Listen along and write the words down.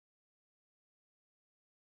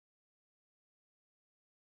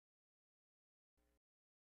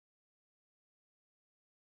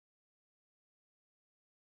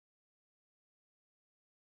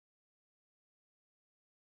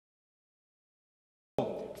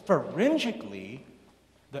Pharyngically,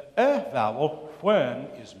 the vowel, when,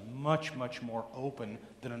 is much, much more open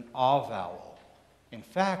than an vowel. In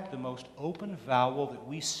fact, the most open vowel that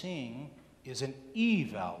we sing is an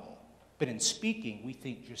vowel. But in speaking, we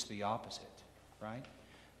think just the opposite, right?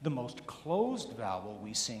 The most closed vowel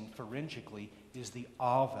we sing pharyngically is the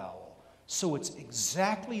vowel. So it's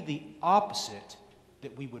exactly the opposite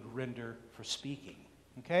that we would render for speaking.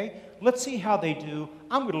 Okay? Let's see how they do.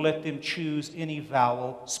 I'm going to let them choose any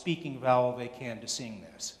vowel, speaking vowel they can to sing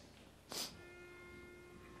this.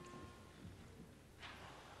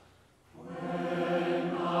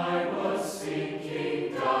 When I was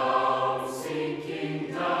sinking down,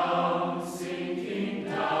 sinking down, sinking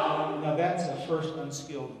down. Now that's a first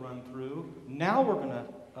unskilled run through. Now we're going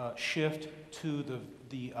to shift to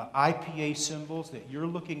the IPA symbols that you're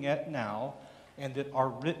looking at now and that are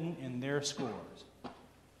written in their scores.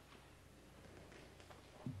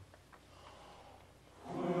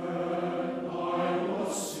 When I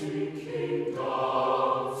was sinking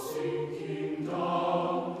down, sinking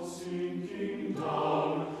down, sinking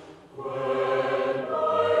down. When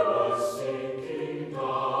I was sinking down,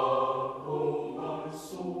 oh my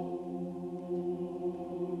soul.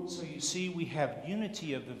 So you see, we have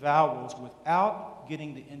unity of the vowels without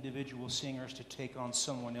getting the individual singers to take on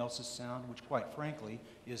someone else's sound, which quite frankly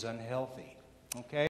is unhealthy. Okay?